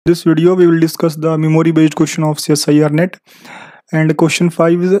This video we will discuss the memory based question of CSIR-NET, and question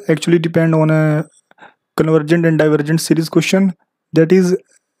 5 is actually depend on a convergent and divergent series question. That is,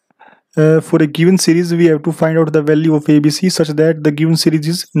 for a given series we have to find out the value of ABC such that the given series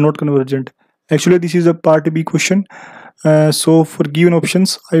is not convergent. Actually this is a part B question. So for given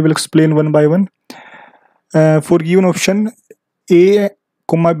options I will explain one by one. For given option A,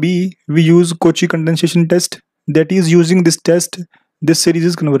 B, we use Cauchy condensation test. That is, using this test this series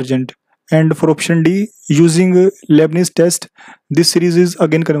is convergent. And for option D, using Leibniz test, this series is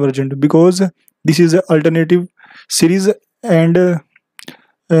again convergent because this is an alternative series and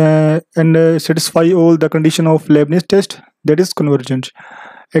satisfy all the condition of Leibniz test, that is convergent.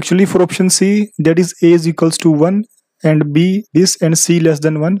 Actually for option C, that is A is equals to 1 and B this and C less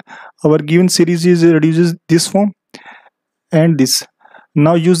than 1, our given series is reduces this form and this.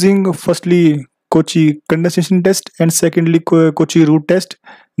 Now using firstly Cauchy condensation test and secondly Cauchy root test,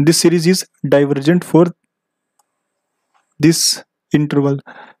 this series is divergent for this interval.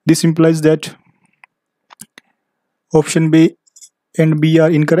 This implies that option B and B are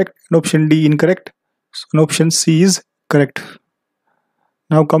incorrect and option D incorrect, and option C is correct.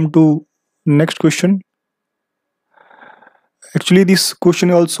 Now come to next question. Actually this question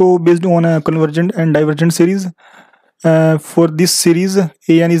is also based on a convergent and divergent series. For this series an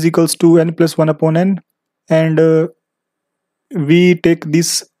is equals to n plus 1 upon n, and we take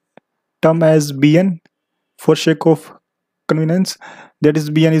this term as bn for sake of convenience. That is,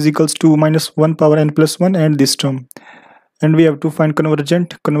 bn is equals to minus 1 power n plus 1 and this term, and we have to find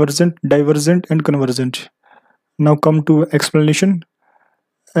convergent, divergent and convergent. Now come to explanation.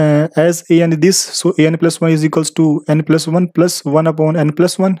 As an is this, so an plus 1 is equals to n plus 1 plus 1 upon n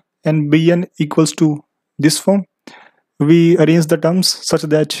plus 1 and bn equals to this form. We arrange the terms such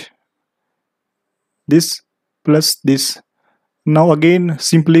that this plus this. Now again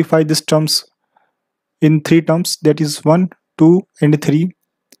simplify these terms in 3 terms, that is 1, 2 and 3,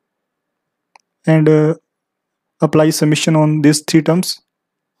 and apply summation on these 3 terms,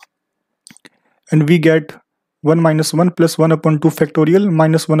 and we get 1 minus 1 plus 1 upon 2 factorial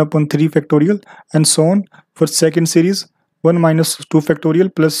minus 1 upon 3 factorial and so on. For second series 1 minus 2 factorial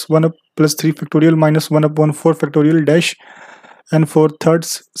plus 1 up plus 3 factorial minus 1 upon 4 factorial dash, and for third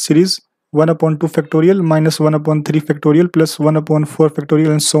series 1 upon 2 factorial minus 1 upon 3 factorial plus 1 upon 4 factorial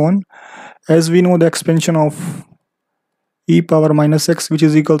and so on. As we know, the expansion of e power minus x, which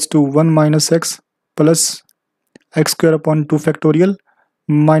is equals to 1 minus x plus x square upon 2 factorial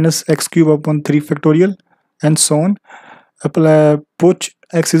minus x cube upon 3 factorial and so on. Put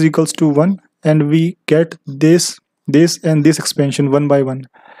x is equals to 1 and we get this and this expansion one by one.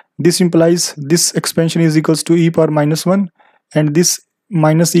 This implies this expansion is equals to e power minus 1 and this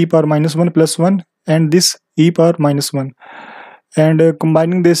minus e power minus 1 plus 1 and this e power minus 1, and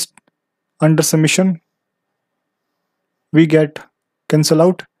combining this under summation we get cancel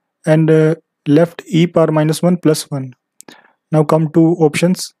out and left e power minus 1 plus 1. Now come to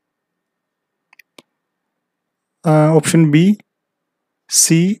options. Option B,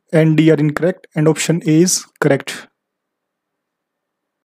 C and D are incorrect and option A is correct.